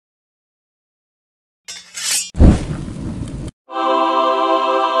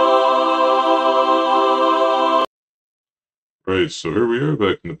Right, so here we are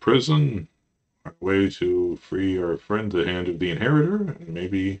back in the prison. Our way to free our friend the hand of the inheritor and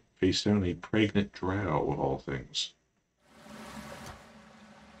maybe face down a pregnant drow of all things.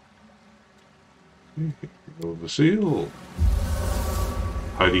 Go the seal.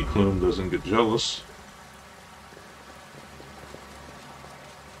 Heidi Klum doesn't get jealous.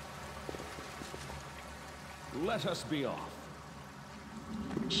 Let us be off.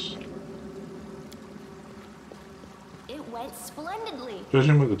 It went splendidly.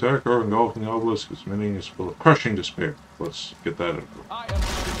 Judging with the dark aura engulfing the obelisk, its meaning is full of crushing despair. Let's get that info. I am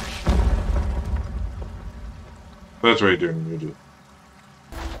finished. That's right, Darren. You do.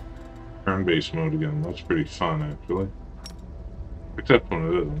 Turn-based mode again. That's pretty fun, actually. Except when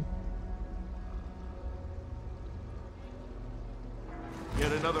it isn't.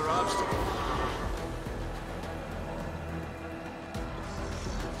 Yet another obstacle.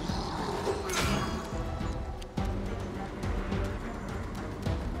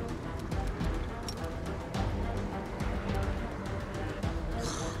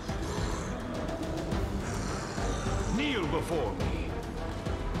 Kneel before me.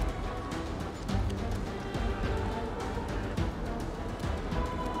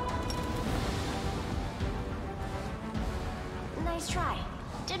 Nice try.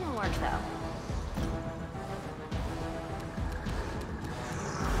 Didn't work though.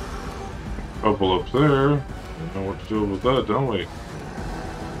 Couple up there. We know what to do with that, don't we?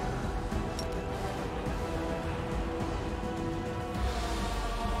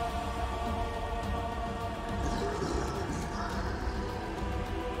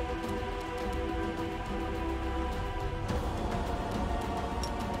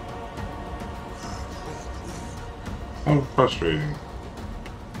 How frustrating.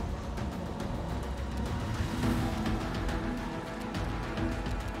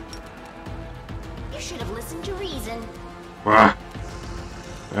 You should have listened to reason. Ah!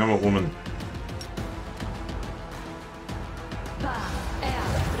 Damn it, woman.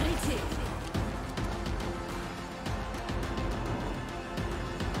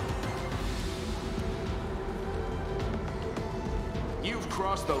 You've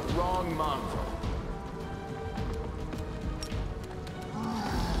crossed the wrong mongrel.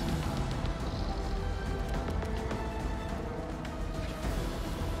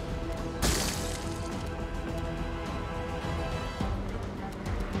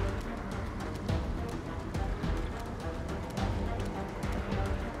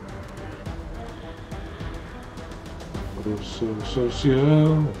 So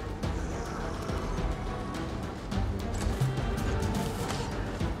social.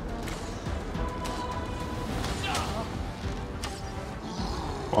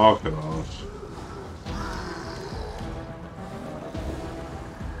 Walk it off.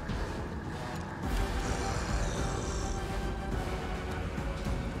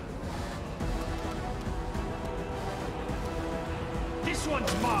 This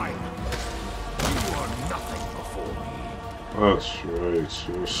one's mine. You are nothing before me. That's right,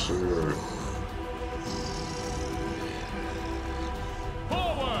 yes sir.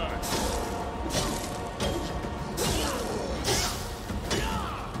 Forward!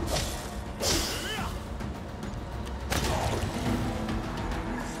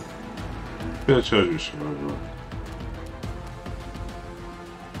 Bitch, how's your survivor?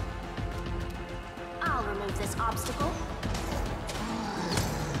 I'll remove this obstacle.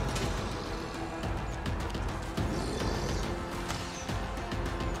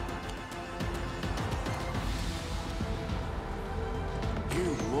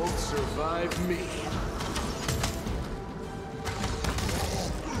 You won't survive me.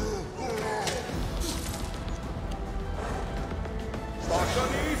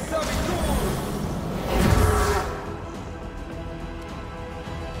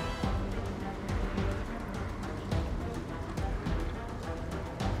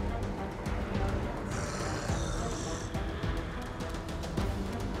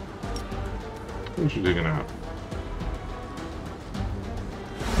 What you digging out?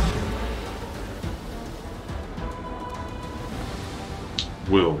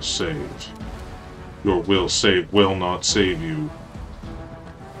 Will save. Your will save will not save you.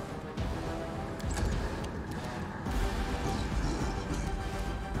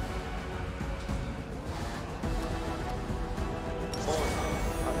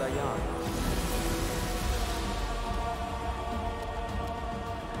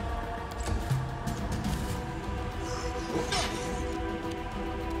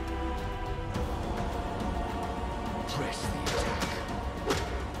 Press the attack.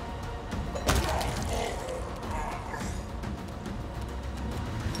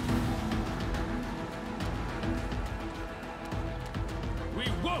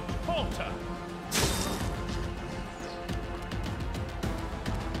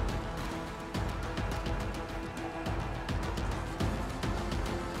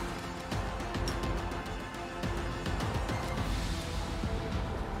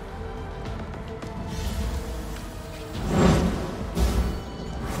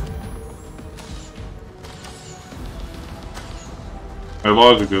 My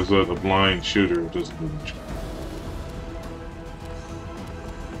logic is that a blind shooter doesn't do much.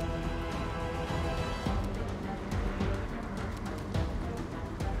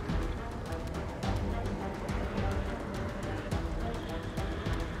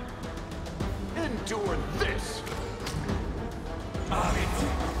 Endure this!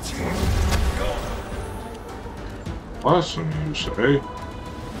 Blasphemy, you say?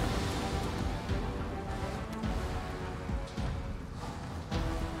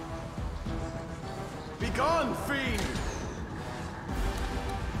 Begone, fiend!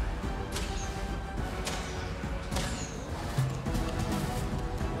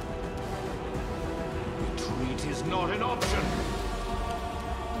 Retreat is not an option.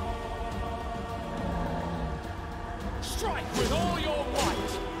 Strike with all your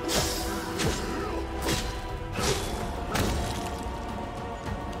might!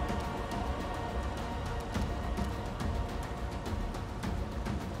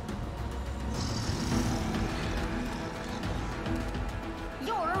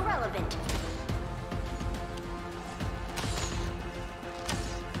 You're irrelevant.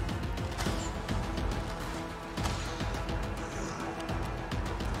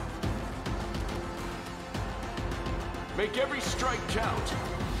 Make every strike count.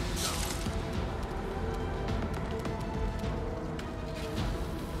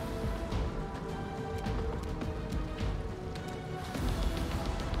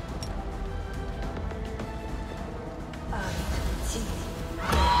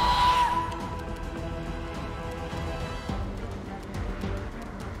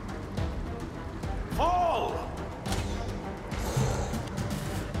 Fall!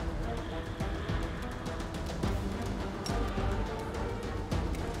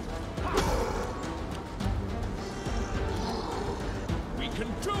 We can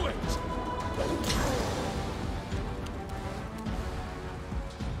do it!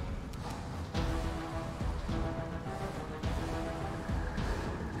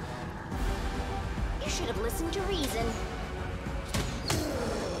 You should have listened to reason.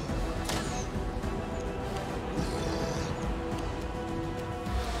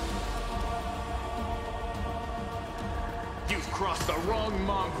 You've crossed the wrong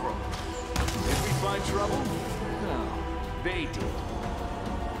mongrel. Did we find trouble? No, they did.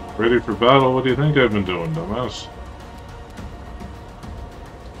 Ready for battle? What do you think I've been doing, dumbass?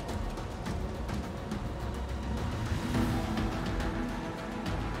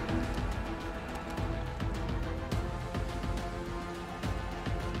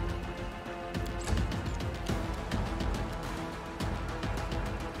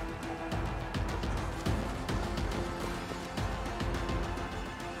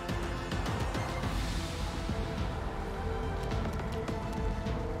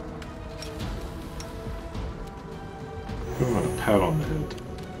 Give him a pat on the head.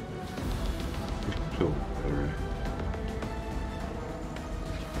 Pill battery.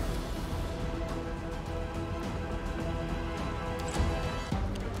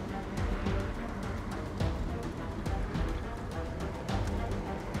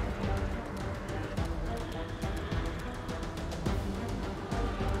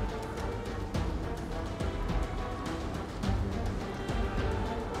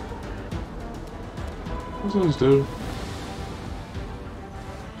 What's those do?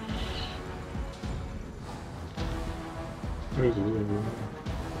 There's a little bit.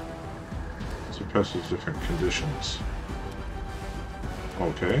 Suppresses different conditions.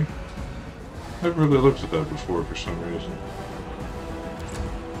 Okay. Never really looked at that before for some reason.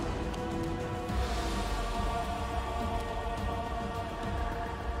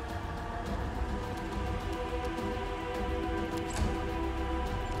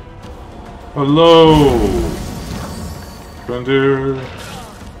 Hello! Thunder.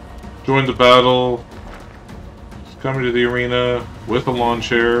 Join the battle. Coming to the arena with a lawn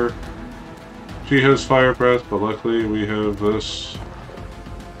chair. She has fire breath, but luckily we have this.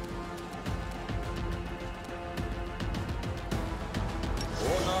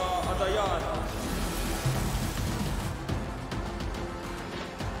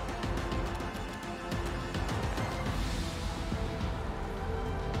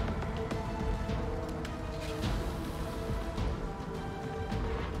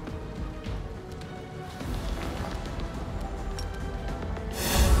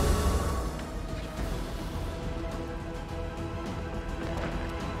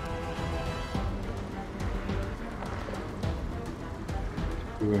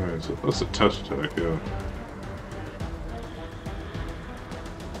 Alright, so that's a touch attack, yeah.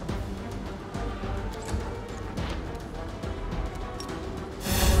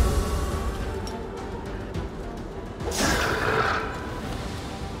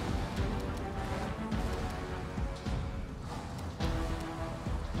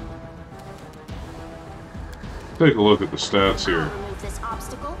 take a look at the stats I'll here. remove this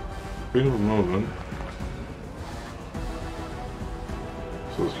obstacle. Freedom of movement.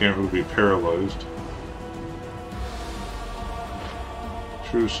 So this can't really be paralyzed.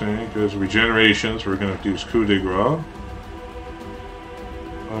 True Sync has regeneration, so we're going to use Coup de Grace.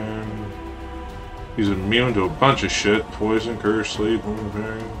 Iron. He's immune to a bunch of shit. Poison, curse, sleep, wound,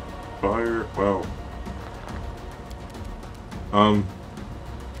 bearing, fire. Wow.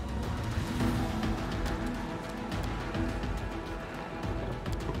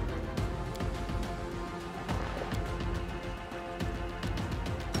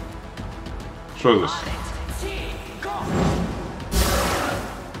 Try this.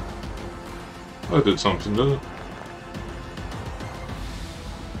 That did something, didn't it?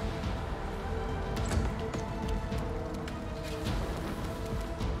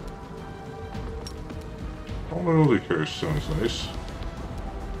 Vulnerability curse sounds nice.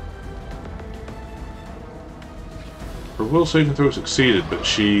 Her will saving throw succeeded, but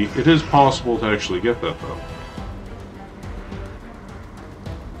it is possible to actually get that though.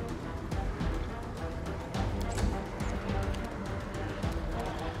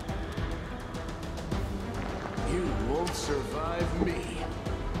 You won't survive me.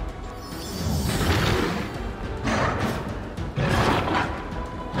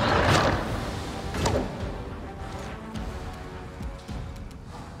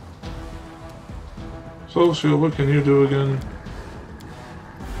 Soulshield, what can you do again?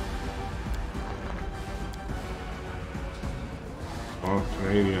 Oh,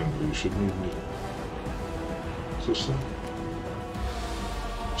 Canadian, you should need system.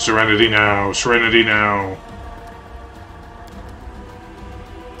 Serenity now! Serenity now!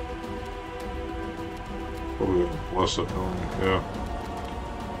 Probably gonna bless it home, yeah.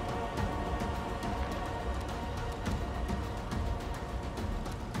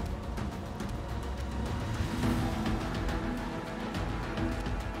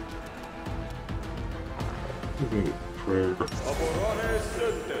 Prayer.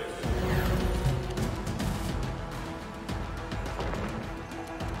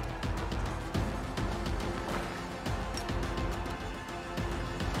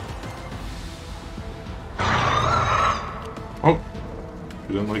 Oh,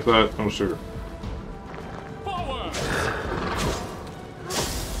 you didn't like that? No, sir.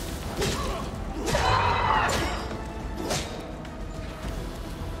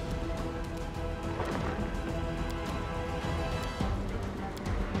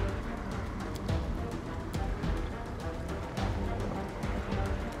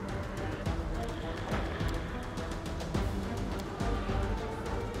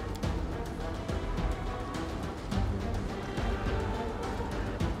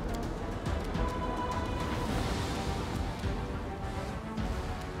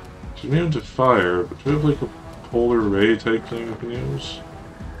 She's immune to fire, but do we have like a polar ray type thing we can use?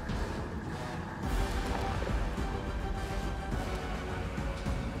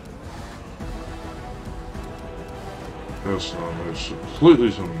 That's not, there's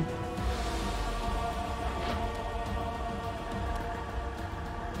completely some...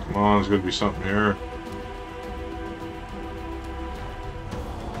 Come on, there's gotta be something here.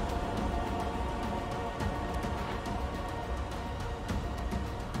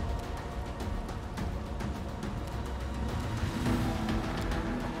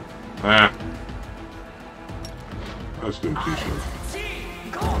 Ah. Let's do a t-shirt.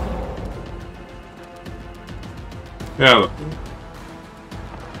 Yeah, look.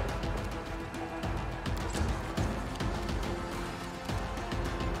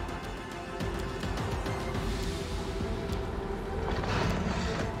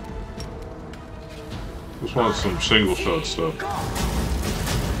 Just want some single shot stuff.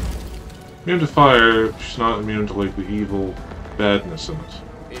 Immune to fire, she's not immune to like the evil badness in it.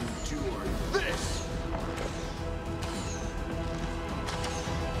 Endure this.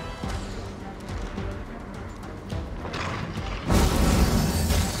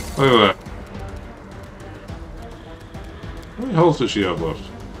 Look at that. How many health does she have left?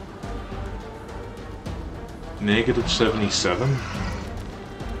 Negative 77?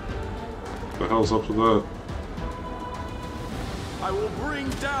 What the hell's up with that? I will bring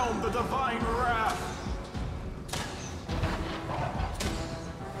down the divine wrath.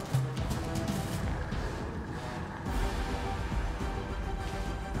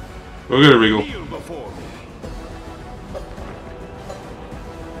 Go get it, Regal. Kneel before me.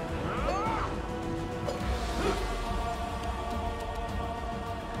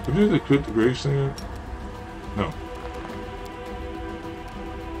 Did you do the coup de grace thing yet? No.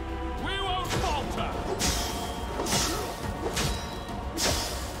 We won't falter.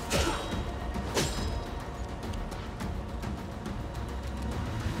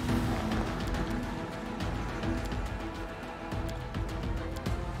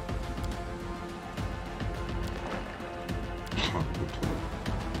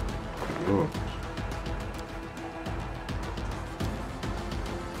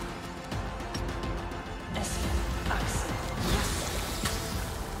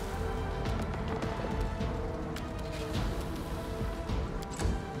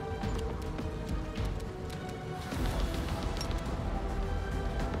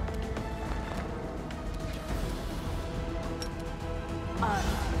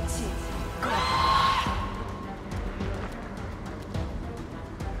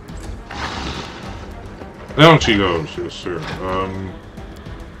 Down she goes, yes sir.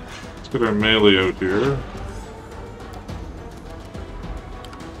 Let's get our melee out here.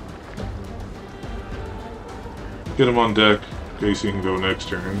 Get him on deck, in case he can go next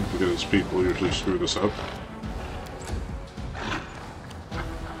turn, because people usually screw this up.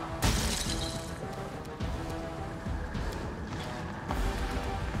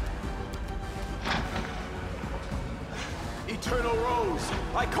 Eternal Rose,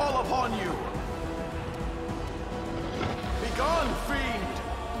 I call upon you. Begone, fiend!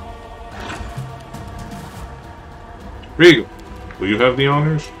 Regal, will you have the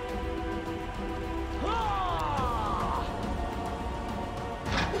honors?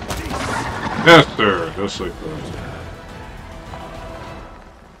 Yes, sir. Just like that.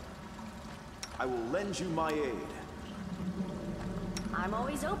 I will lend you my aid. I'm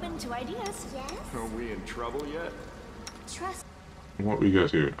always open to ideas. Yes? Are we in trouble yet? Trust. What we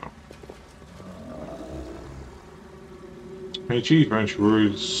got here now? Hey Chief, aren't you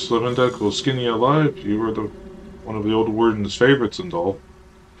worried Svendack will skin you alive? You were one of the old warden's favorites and all.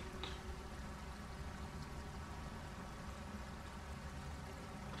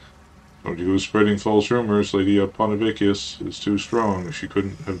 Don't you go spreading false rumors. Lady Pontivicius is too strong. She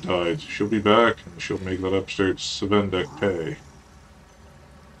couldn't have died. She'll be back, and she'll make that upstart Svendack pay.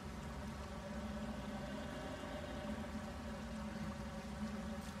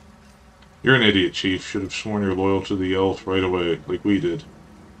 You're an idiot, Chief. Should have sworn you're loyal to the elf right away, like we did.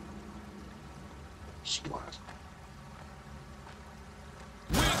 Splat.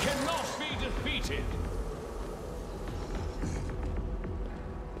 We cannot be defeated!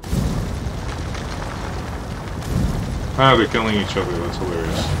 Ah, they're killing each other. That's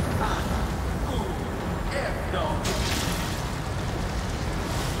hilarious.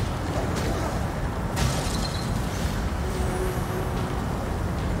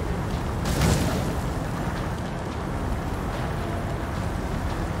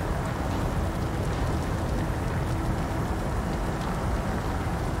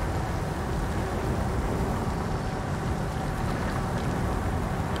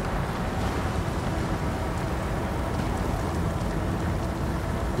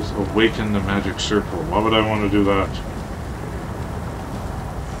 Awaken the magic circle. Why would I want to do that?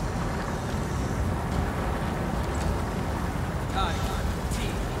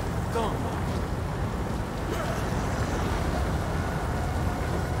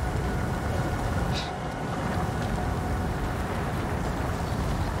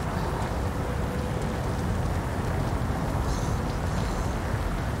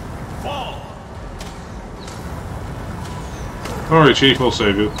 Alright, Chief, we'll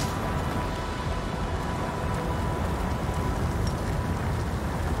save you.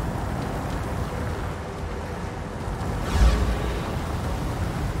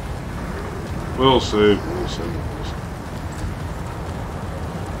 We'll save, we'll save.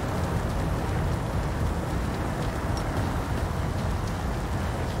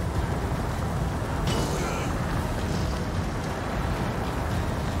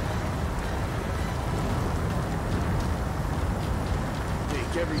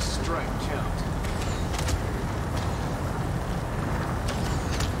 Make every strike count.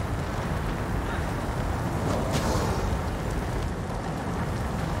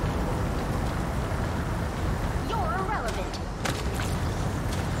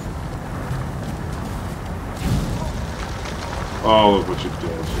 All of what you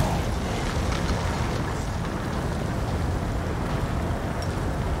did.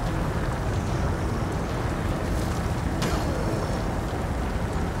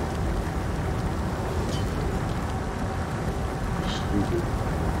 Stupid.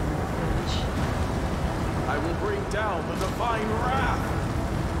 I will bring down the divine wrath.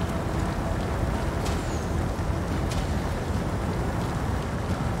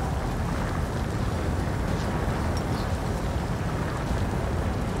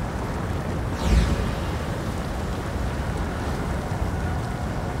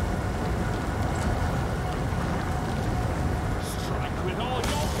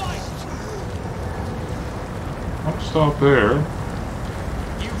 Stop there.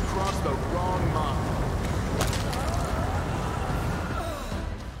 You've crossed the wrong line.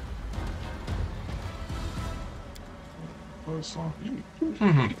 What's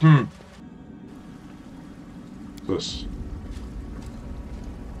this?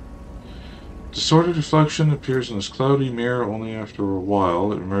 Distorted reflection appears in this cloudy mirror only after a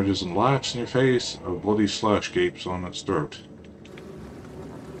while. It emerges and laughs in your face. A bloody slash gapes on its throat.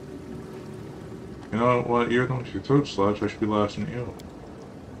 You know what? You're going to your throat slash. I should be laughing at you.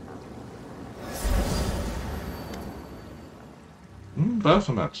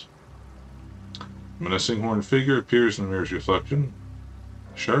 Baphomet. A menacing horned figure appears in the mirror's reflection.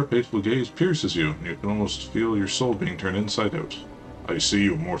 A sharp, hateful gaze pierces you, and you can almost feel your soul being turned inside out. I see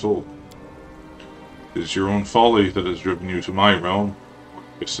you, mortal. It is your own folly that has driven you to my realm.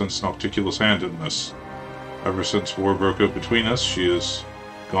 I sense Nocticula's hand in this. Ever since war broke out between us, she has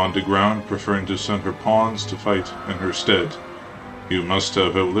gone to ground, preferring to send her pawns to fight in her stead. You must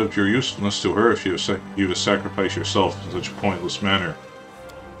have outlived your usefulness to her if you have sacrificed yourself in such a pointless manner.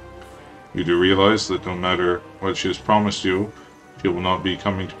 You do realize that no matter what she has promised you, she will not be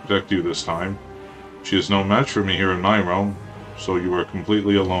coming to protect you this time. She is no match for me here in my realm, so you are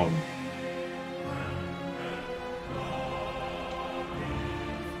completely alone.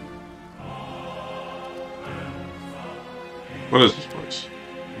 What is this place?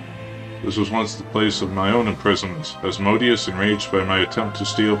 This was once the place of my own imprisonment. Asmodeus, enraged by my attempt to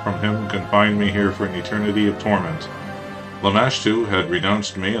steal from him, confined me here for an eternity of torment. Lamashtu had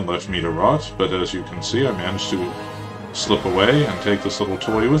renounced me and left me to rot, but as you can see, I managed to slip away and take this little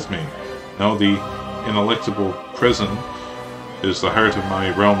toy with me. Now the ineluctable prison is the heart of my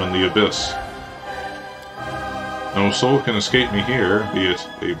realm in the abyss. No soul can escape me here, be it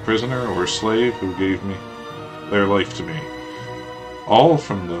a prisoner or a slave who gave me their life to me. All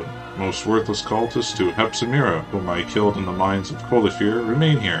from the most worthless cultist to Hepsimira, whom I killed in the mines of Colifir,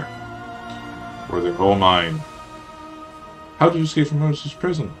 remain here, for they're all mine. How did you escape from Moses'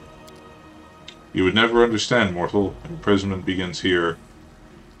 prison? You would never understand, mortal. Imprisonment begins here.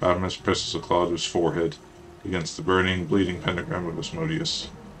 Baphomet presses a claw to his forehead, against the burning, bleeding pentagram of Asmodeus.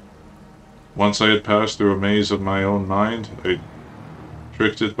 Once I had passed through a maze of my own mind, I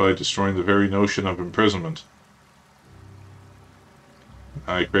tricked it by destroying the very notion of imprisonment.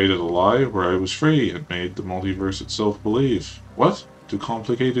 I created a lie where I was free and made the multiverse itself believe. What? Too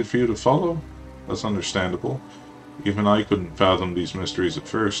complicated for you to follow? That's understandable. Even I couldn't fathom these mysteries at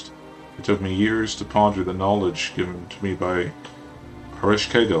first. It took me years to ponder the knowledge given to me by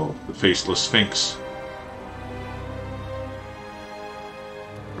Harishkegel, the faceless sphinx.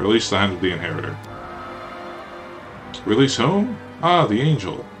 Release the hand of the inheritor. Release whom? Ah, the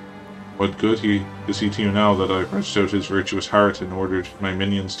angel. What good is he to you now that I've wrenched out his virtuous heart and ordered my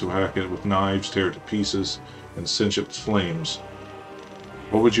minions to hack it with knives, tear it to pieces, and singe its flames?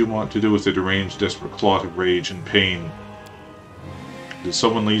 What would you want to do with the deranged, desperate clot of rage and pain? Did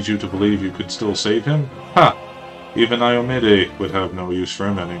someone lead you to believe you could still save him? Ha! Even Iomide would have no use for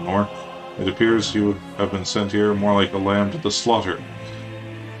him anymore. It appears you have been sent here more like a lamb to the slaughter.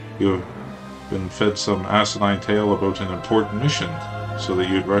 You have been fed some asinine tale about an important mission, so that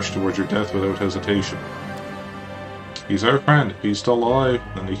you'd rush towards your death without hesitation. He's our friend. If he's still alive,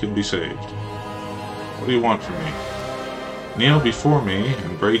 then he can be saved. What do you want from me? Kneel before me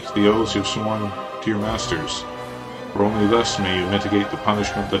and break the oaths you've sworn to your masters, for only thus may you mitigate the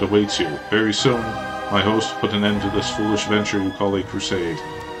punishment that awaits you. Very soon, my host put an end to this foolish venture you call a crusade.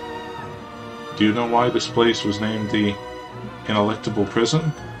 Do you know why this place was named the Ineluctable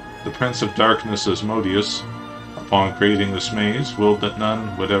Prison? The Prince of Darkness, Asmodeus, upon creating this maze, willed that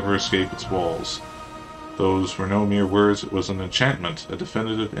none would ever escape its walls. Those were no mere words, it was an enchantment, a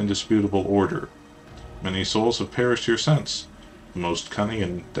definitive, indisputable order. Many souls have perished here since. The most cunning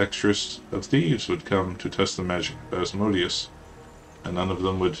and dexterous of thieves would come to test the magic of Asmodeus, and none of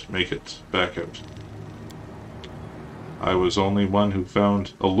them would make it back out. I was only one who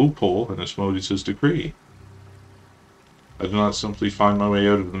found a loophole in Asmodeus' decree. I did not simply find my way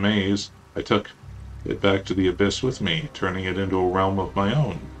out of the maze, I took it back to the abyss with me, turning it into a realm of my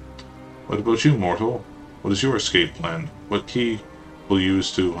own. What about you, mortal? What is your escape plan? What key will you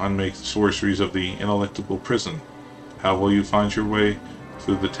use to unmake the sorceries of the ineluctable prison? How will you find your way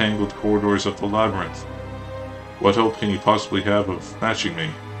through the tangled corridors of the labyrinth? What hope can you possibly have of matching me?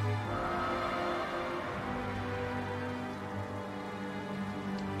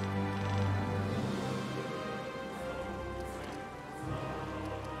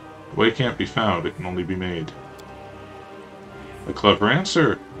 The way can't be found, it can only be made. A clever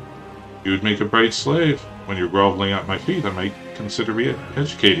answer! You would make a bright slave. When you're groveling at my feet, I might consider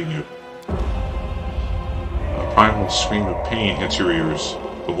re-educating you. A primal scream of pain hits your ears.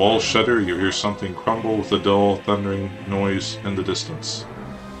 The walls shudder, you hear something crumble with a dull, thundering noise in the distance.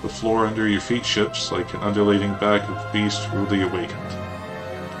 The floor under your feet shifts like an undulating back of beast rudely awakened.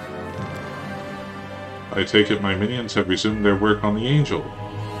 I take it my minions have resumed their work on the angel.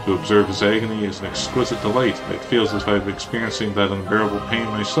 To observe his agony is an exquisite delight. It feels as if I'm experiencing that unbearable pain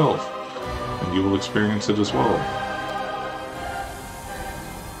myself, and you will experience it as well.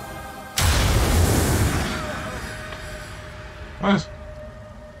 What?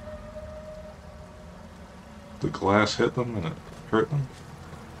 The glass hit them and it hurt them?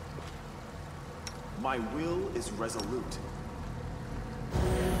 My will is resolute.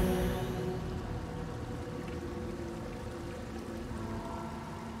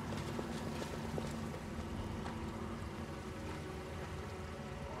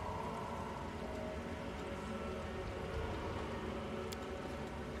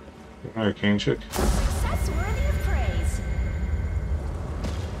 Arcane check. Success worthy of praise.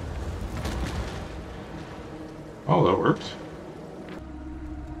 Oh, that worked.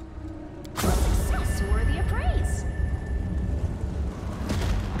 Success worthy of praise.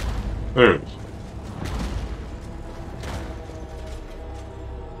 There it is.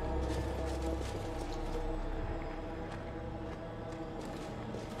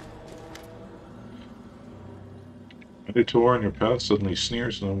 A detour on your path suddenly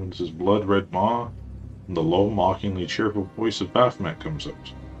sneers and opens his blood-red maw, and the low, mockingly cheerful voice of Baphomet comes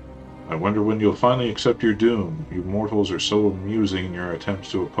out. I wonder when you'll finally accept your doom. You mortals are so amusing in your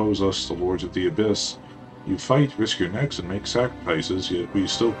attempts to oppose us, the Lords of the Abyss. You fight, risk your necks, and make sacrifices, yet we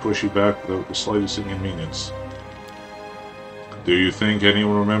still push you back without the slightest inconvenience. Do you think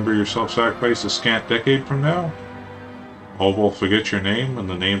anyone will remember your self-sacrifice a scant decade from now? All will forget your name and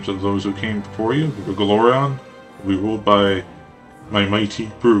the names of those who came before you. The Glorion will be ruled by my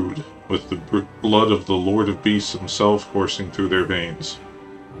mighty brood, with the blood of the Lord of Beasts himself coursing through their veins.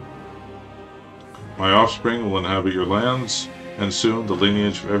 My offspring will inhabit your lands, and soon the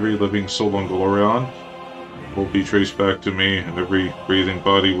lineage of every living soul on Glorion will be traced back to me, and every breathing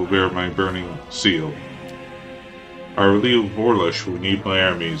body will bear my burning seal. Our Leo Vorlish will need my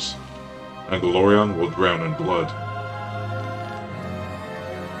armies, and Glorion will drown in blood.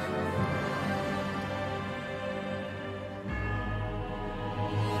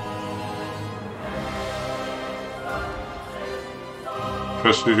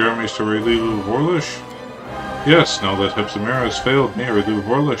 Trusted your armies to Relu Vorlish? Yes, now that Hepzibah has failed me, Relu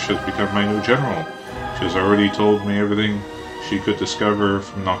Vorlish has become my new general. She has already told me everything she could discover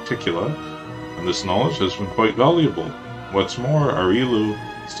from Nocticula, and this knowledge has been quite valuable. What's more, Arilu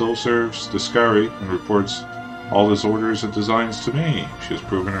still serves Discari and reports all his orders and designs to me. She has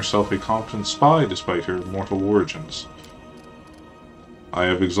proven herself a competent spy despite her mortal origins. I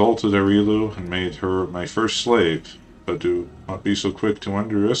have exalted Arilu and made her my first slave, but do not be so quick to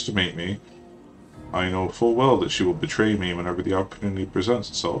underestimate me. I know full well that she will betray me whenever the opportunity presents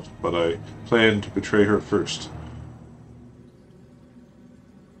itself, but I plan to betray her first.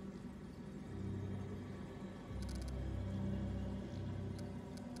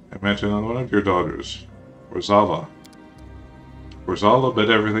 I met on one of your daughters, Orzala. Orzala bet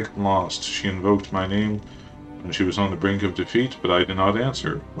everything and lost. She invoked my name when she was on the brink of defeat, but I did not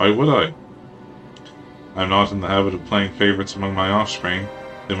answer. Why would I? I am not in the habit of playing favorites among my offspring.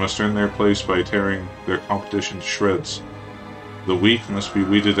 They must earn their place by tearing their competition to shreds. The weak must be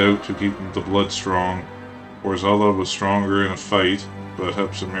weeded out to keep the blood strong. Orzala was stronger in a fight, but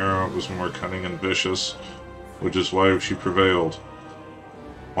Hepzibah was more cunning and vicious, which is why she prevailed.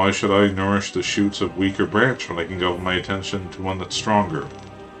 Why should I nourish the shoots of weaker branch when I can give my attention to one that's stronger?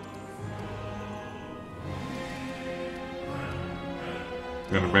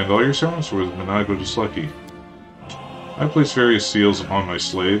 You're going to brand all your servants, or is Minago just lucky? I place various seals upon my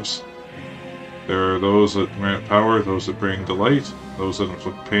slaves. There are those that grant power, those that bring delight, those that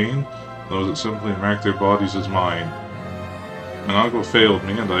inflict pain, those that simply mark their bodies as mine. Minago failed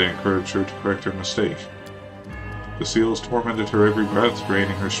me, and I encouraged her to correct her mistake. The seals tormented her every breath,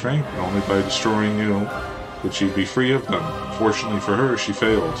 draining her strength, and only by destroying you would she be free of them. Fortunately for her, she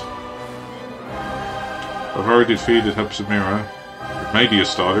failed. I've already defeated Hepzibah, your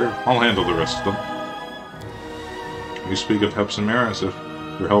mightiest daughter. I'll handle the rest of them. You speak of Hepzibah as if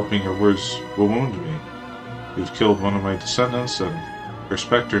you're helping your words will wound me. You've killed one of my descendants, and her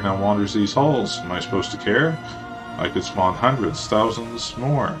spectre now wanders these halls. Am I supposed to care? I could spawn hundreds, thousands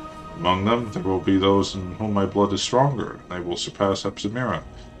more. Among them, there will be those in whom my blood is stronger, and they will surpass Hepzibah.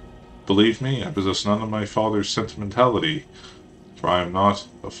 Believe me, I possess none of my father's sentimentality, for I am not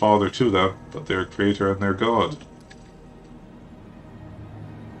a father to them, but their creator and their god.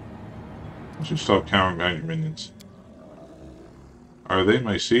 You should stop cowering behind your minions. Are they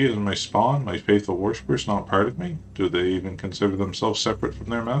my seed and my spawn, my faithful worshippers, not part of me? Do they even consider themselves separate from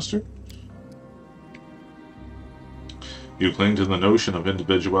their master? You cling to the notion of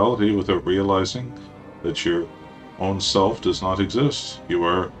individuality without realizing that your own self does not exist. You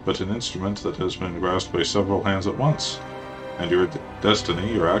are but an instrument that has been grasped by several hands at once, and your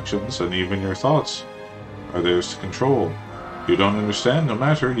destiny, your actions, and even your thoughts are theirs to control. You don't understand? No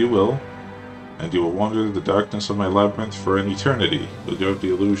matter, you will. And you will wander the darkness of my labyrinth for an eternity, without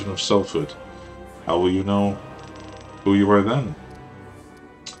the illusion of selfhood. How will you know who you are then?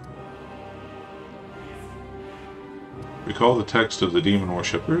 Recall the text of the demon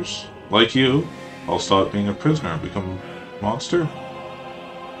worshippers? Like you, I'll stop being a prisoner and become a monster?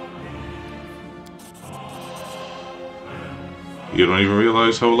 You don't even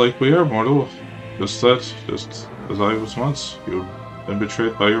realize how alike we are, mortal. Just as I was once. You've been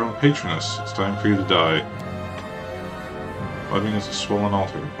betrayed by your own patroness. It's time for you to die. Living is a swollen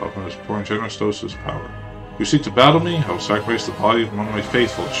altar. Baphomet is pouring generous doses of power. You seek to battle me? I will sacrifice the body of one of my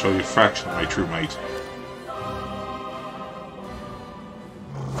faithful to show you a fraction of my true might.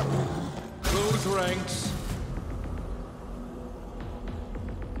 Close ranks.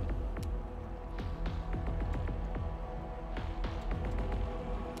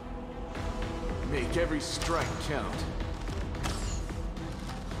 Make every strike count.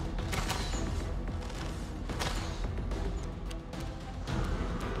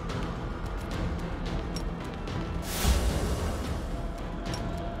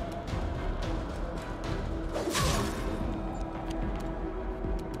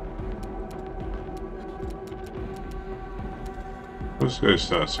 What this guy's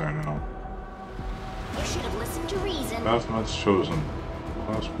stats are now? You should have listened to reason. Baphomet's chosen.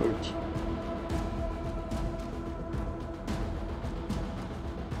 Prospect.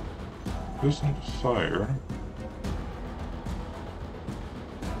 Isn't fire.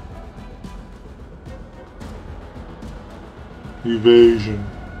 Evasion.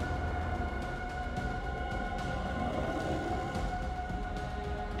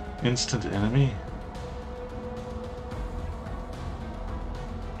 Instant enemy?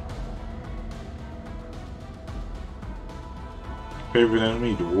 Favorite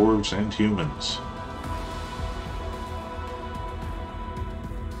enemy, dwarves and humans.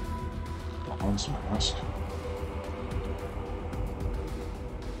 Dawn's Mask.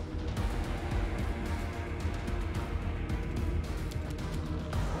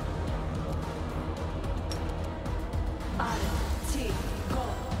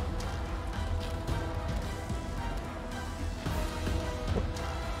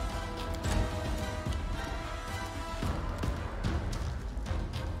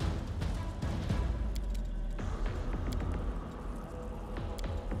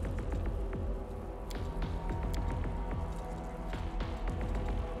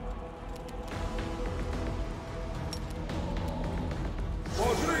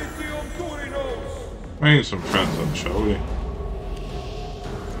 We need some friends on, shall we?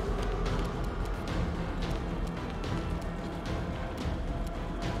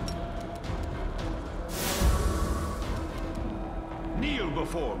 Kneel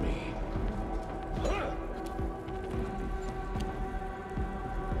before me.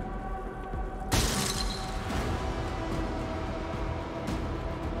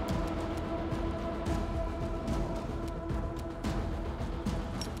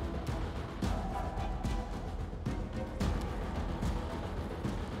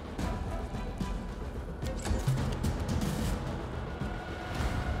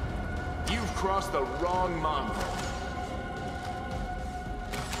 You've crossed the wrong mongrel.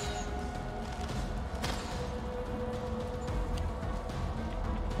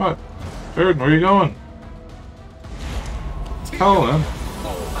 What? Durden, where are you going? Hell then.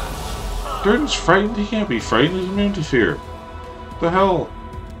 Durden's frightened? He can't be frightened, he's immune to fear. What the hell?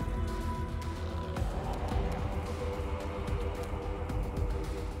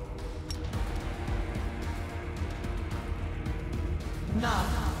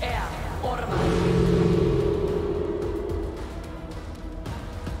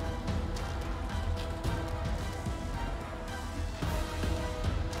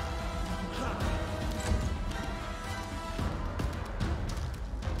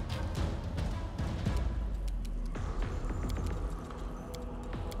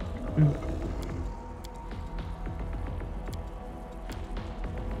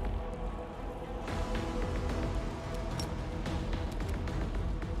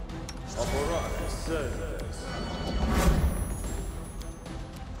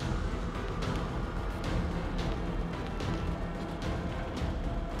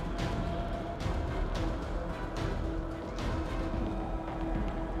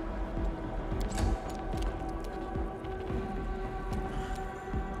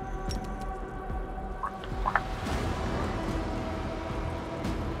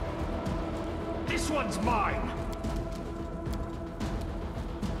 This one's mine.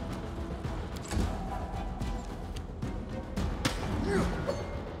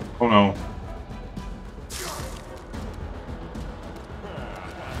 Oh no.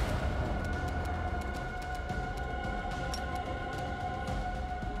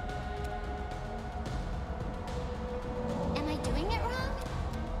 Am I doing it wrong?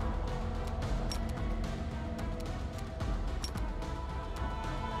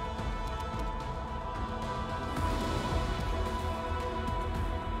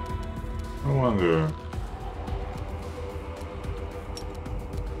 wonder.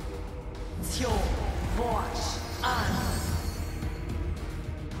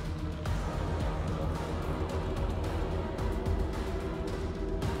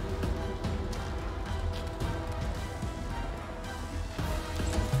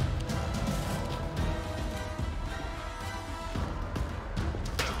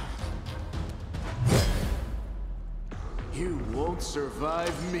 You won't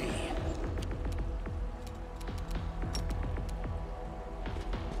survive me.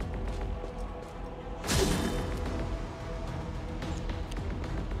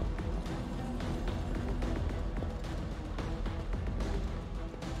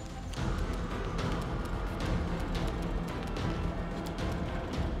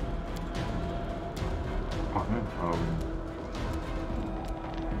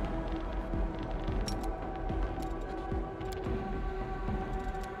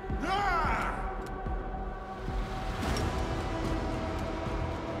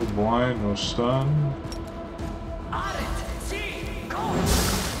 Blind, no stun.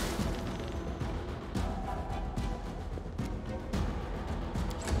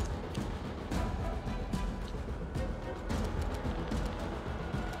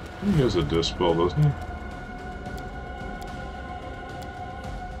 He has a dispel, doesn't he?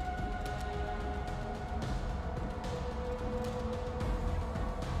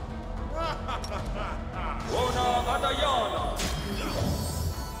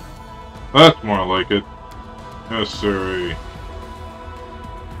 That's more like it. Yes, sir.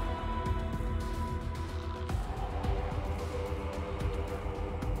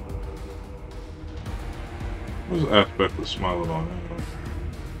 What's aspect with smiling on anyway?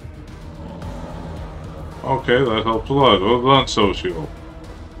 Okay, that helps a lot. Well done, Socio.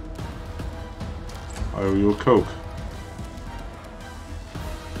 I owe you a Coke.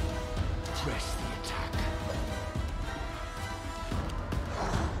 Press the attack.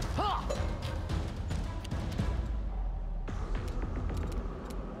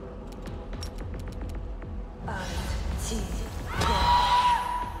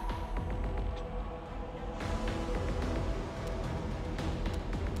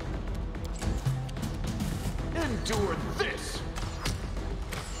 Endure this!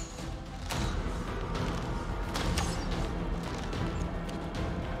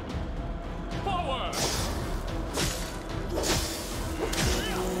 Forward!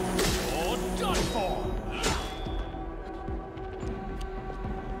 Or done for!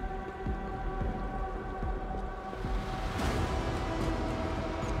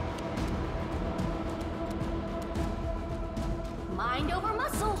 Mind over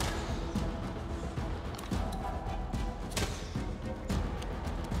muscle.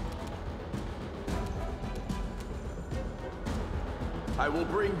 I will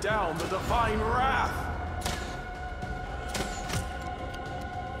bring down the divine wrath.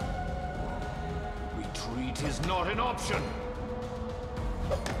 Retreat is not an option.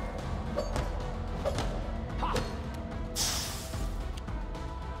 Ha!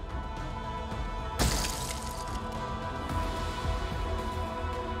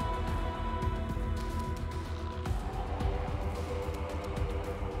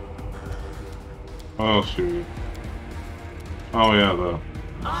 Oh, shoot. Oh, yeah, though.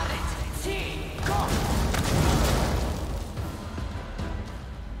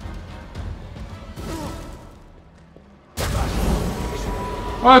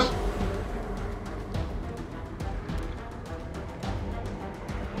 What?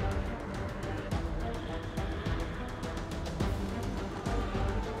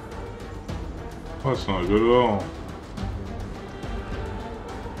 That's not good at all.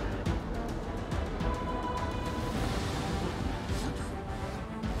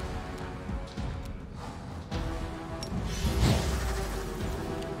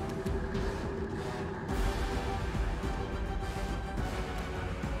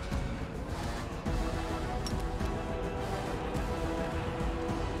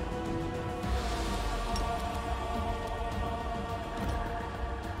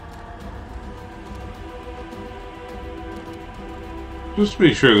 Just to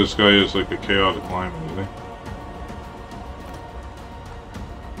be sure, this guy is like a chaotic lineman, isn't he?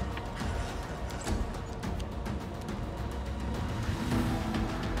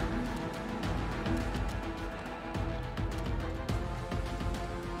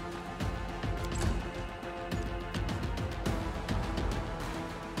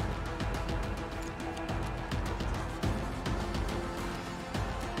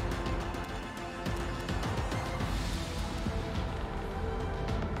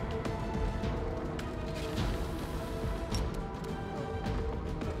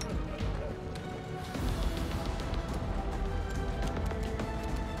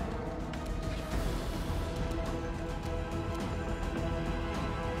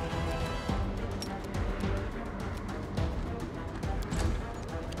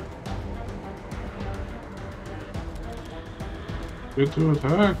 Get to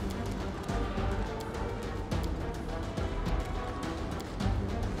attack.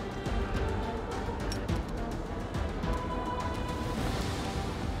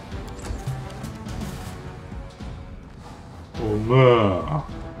 Oh no.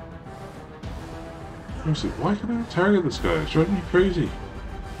 Seriously, why can't I target this guy? It's driving me crazy.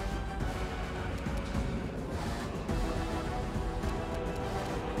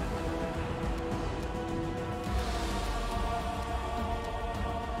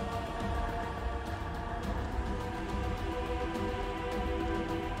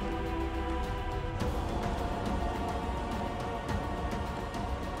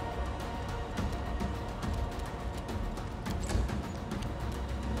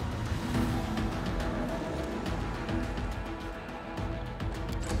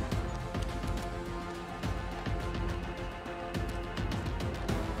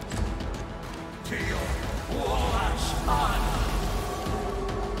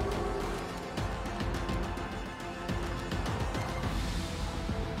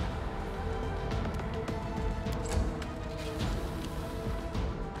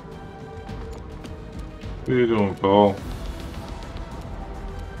 What are you doing, Paul?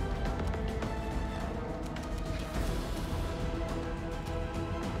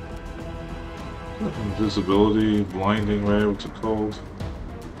 Invisibility, blinding ray, what's it called?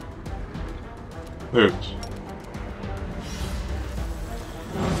 There it is.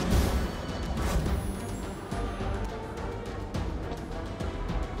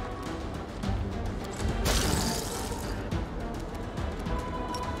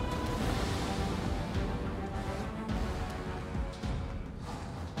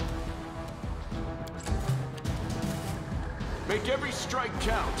 Make every strike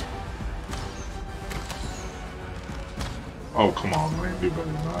count. Oh, come on, man. Do better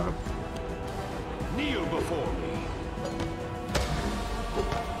than that. Kneel before me.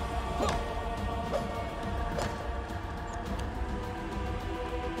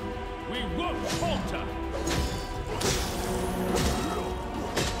 We won't falter.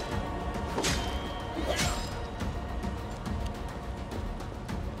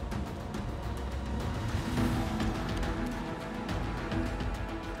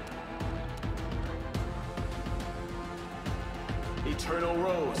 Eternal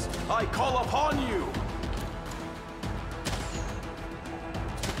Rose, I call upon you!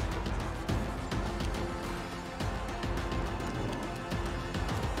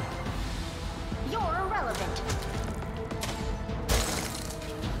 You're irrelevant.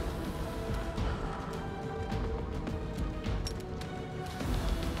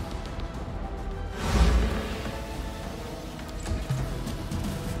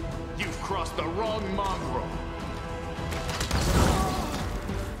 You've crossed the wrong mongrel.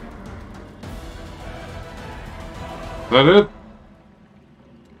 Is that it?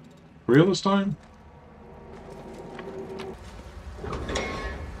 Real this time?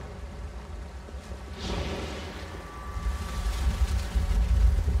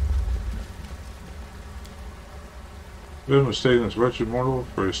 You have mistaken this wretched mortal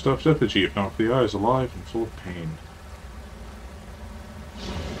for a stuffed effigy, if not for the eyes, alive and full of pain.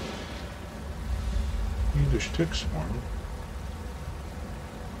 Fiendish tick swarm.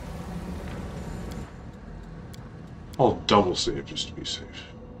 I'll double save just to be safe.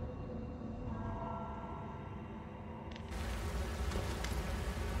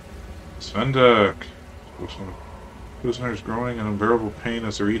 Svendack! Prisoners growing in unbearable pain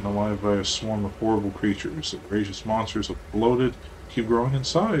as they're eaten alive by a swarm of horrible creatures. The voracious monsters are bloated, keep growing in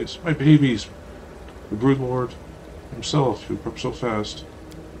size. My babies! The Brood Lord himself, who grew up so fast.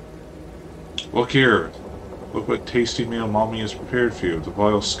 Look here! Look what tasty meal Mommy has prepared for you. The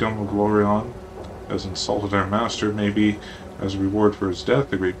vile scum of Glorion has insulted our master. Maybe, as a reward for his death,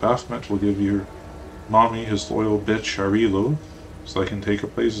 the great Baphomet will give your Mommy his loyal bitch Arilu, so I can take her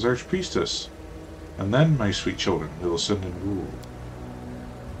place as Archpriestess. And then, my sweet children, we will send and rule.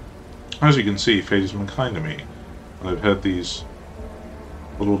 As you can see, fate has been kind to me. And I've had these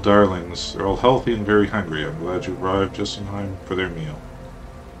little darlings. They're all healthy and very hungry. I'm glad you arrived just in time for their meal.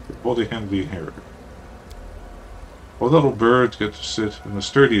 You're bloody-handedly inherited. All the little birds get to sit in the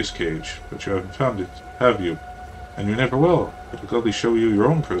sturdiest cage, but you haven't found it, have you? And you never will. I'll gladly show you your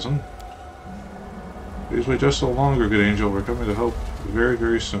own prison. Please wait just so longer, good angel. We're coming to help very,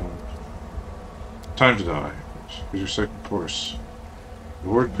 very soon. Time to die. Here's your second course. The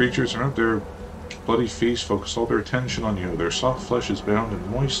horde creatures are out there. Bloody feast focus all their attention on you. Their soft flesh is bound in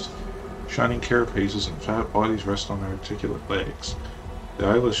moist, shining carapaces, and fat bodies rest on their articulate legs. The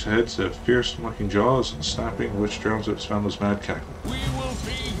eyelash heads have fierce-looking jaws and snapping, which drowns out Svendack's mad cackle. We will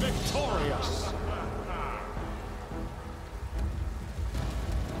be victorious.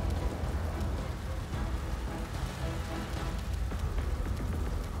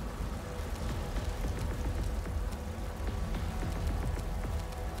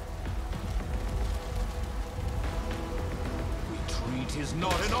 Fight is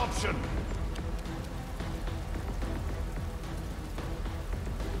not an option.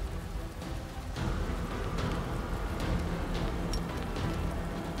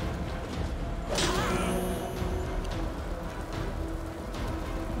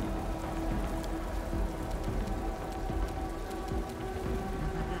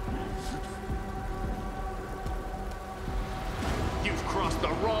 You've crossed the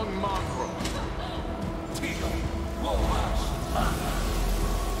wrong mongrel.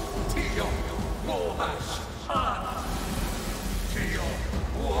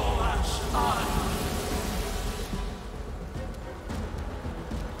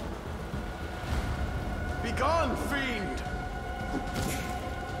 Begone, fiend!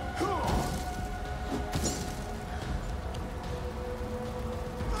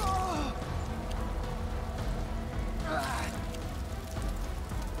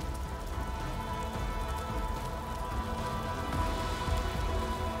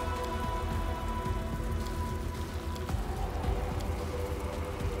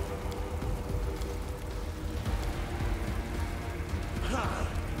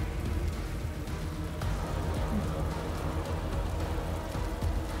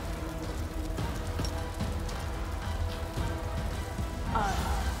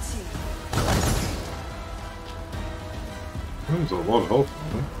 There's a lot of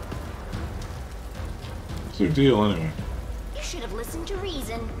health on it. What's their deal anyway? You should have listened to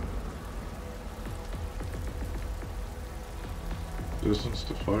reason. Distance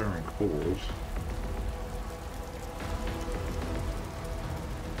to firing cold.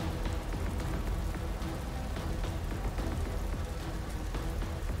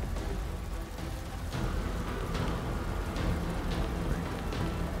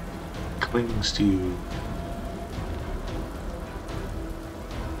 Clings to you.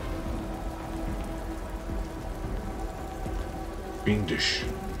 Fiendish.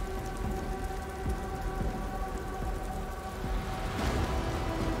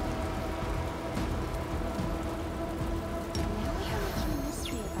 Now we are making a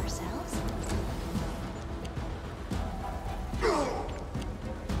mystery of ourselves.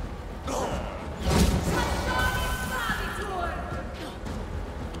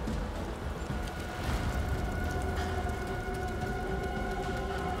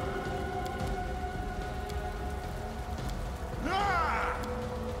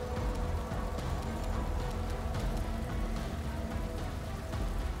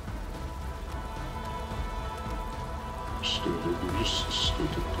 Stupid, you're just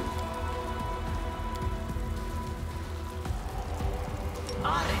stupid.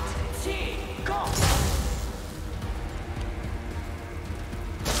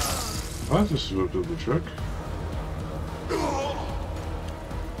 I just about did the trick.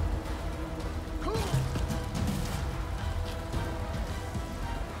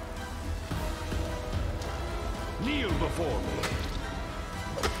 Kneel before me.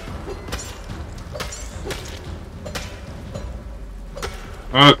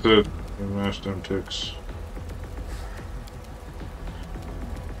 That's it. We mashed them ticks.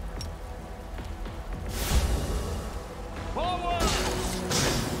 Forward!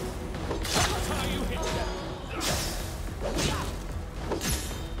 That's how you hit that.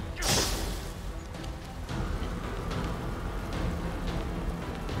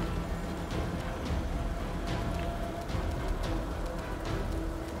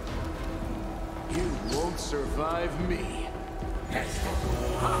 You won't survive me.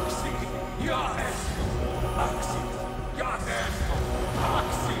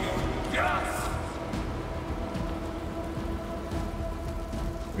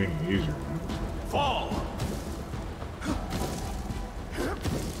 Being easier. Fall!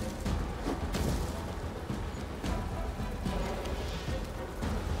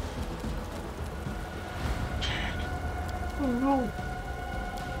 Oh no.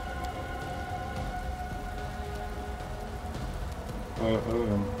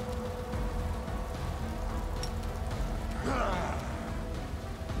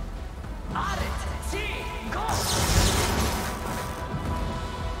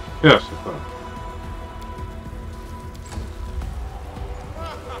 Yes, I thought.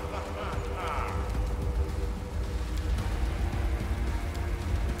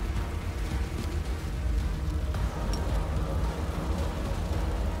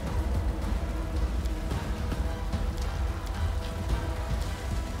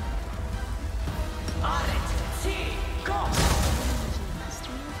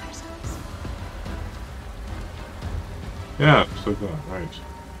 Yeah, so good, right.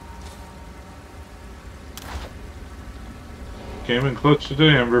 Came in clutch today,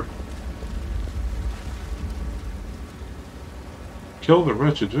 Amber. Kill the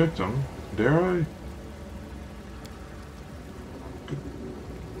wretched victim? Dare I?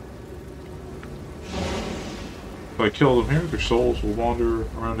 If I kill them here, their souls will wander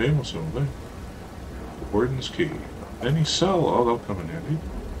around aimlessly, won't they? The warden's key. Any cell? Oh, that'll come in handy.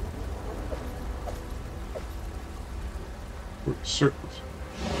 Circles.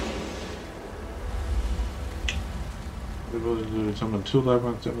 The ability to summon 2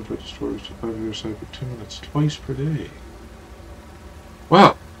 labyrinth damage by storage to 5 years side for 2 minutes twice per day.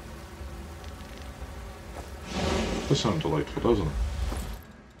 Wow! That sounds delightful, doesn't it?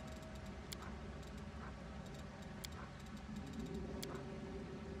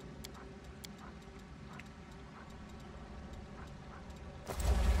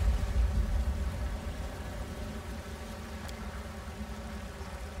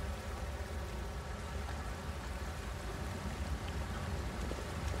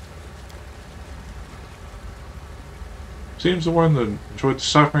 Seems the one that enjoyed the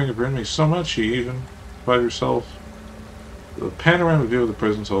suffering of her enemies so much she even provided herself the panoramic view of the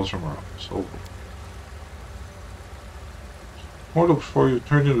prison cells from her office. Oh. Mortal, before you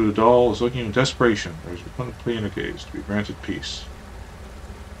turned into a doll, is looking in desperation. There is one plea in her gaze, to be granted peace.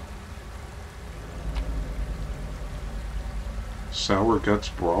 Sour guts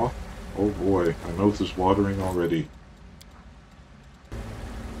broth? Oh boy, my mouth is watering already.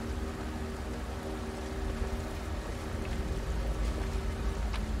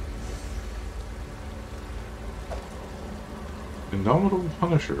 Indomitable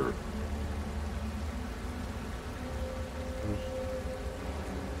Punisher.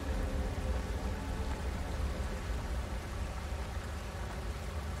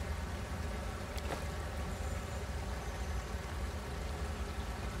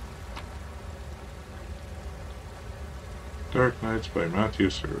 Dark Nights by Matthew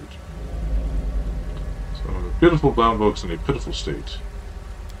Surge. So, beautiful bound books in a pitiful state.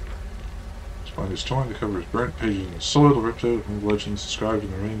 Spine is torn, the cover is burnt, pages in the soil ripped out, and the legends described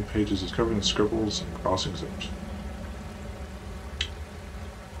in the remaining pages is covered in scribbles and crossings out.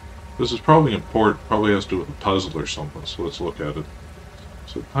 This is probably important, probably has to do with a puzzle or something, so let's look at it.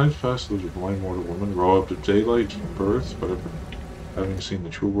 So, time passed lives a blind mortal woman, robbed of daylight from birth, but having seen the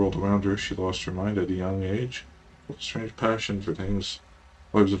true world around her, she lost her mind at a young age. With a strange passion for things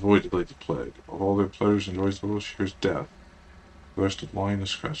lives avoided like the plague. Of all their pleasures enjoys the little, she hears death. The rest of the line is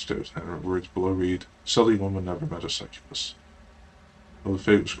scratched out, and her words below read, "Silly woman never met a succubus." Though the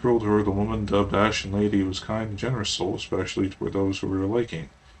fate was cruel to her, the woman, dubbed Ashen Lady, was kind and generous soul, especially toward those who were her liking.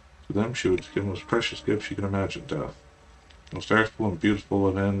 To them she would give the most precious gift she could imagine, death. The most artful and beautiful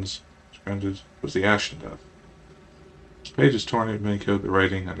of ends granted was the Ashen Death. The pages torn to make out the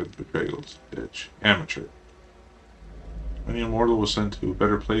writing under the betrayal's edge. Amateur. Many immortal was sent to a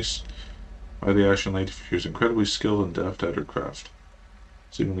better place by the Ashen Lady, for she was incredibly skilled and deft at her craft.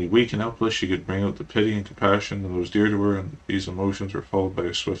 Seemingly weak and helpless, she could bring out the pity and compassion that was dear to her, and these emotions were followed by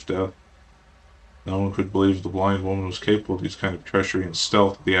a swift death. No one could believe the blind woman was capable of these kind of treachery and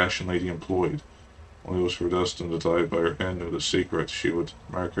stealth that the Ashen Lady employed. Only those who were destined to die by her hand knew the secret. She would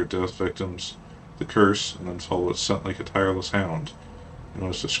mark her death victims, the curse, and then follow it scent like a tireless hound. You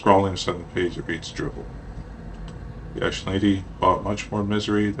notice the scrawling on the page that reads dribble. The Ashen Lady brought much more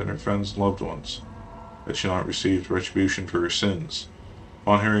misery than her friends and loved ones, had she not received retribution for her sins.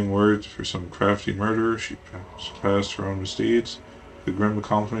 Upon hearing word for some crafty murderer, she surpassed her own misdeeds. The grim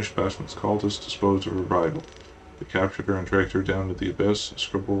accomplished Baphomet's cultists disposed of her rival. They captured her and dragged her down to the abyss. A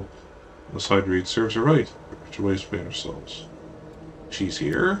scribble on the side reads, "Serves her right, but richer ways between ourselves." She's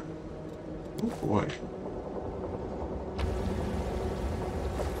here? Oh boy.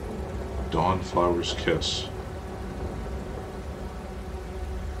 Dawnflower's Kiss.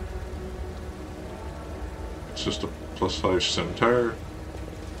 It's just a +5 scimitar.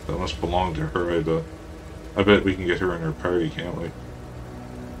 That must belong to her, I bet. I bet we can get her in her party, can't we?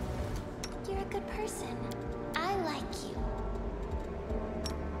 You're a good person. I like you.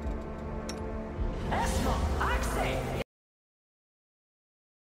 Asmar!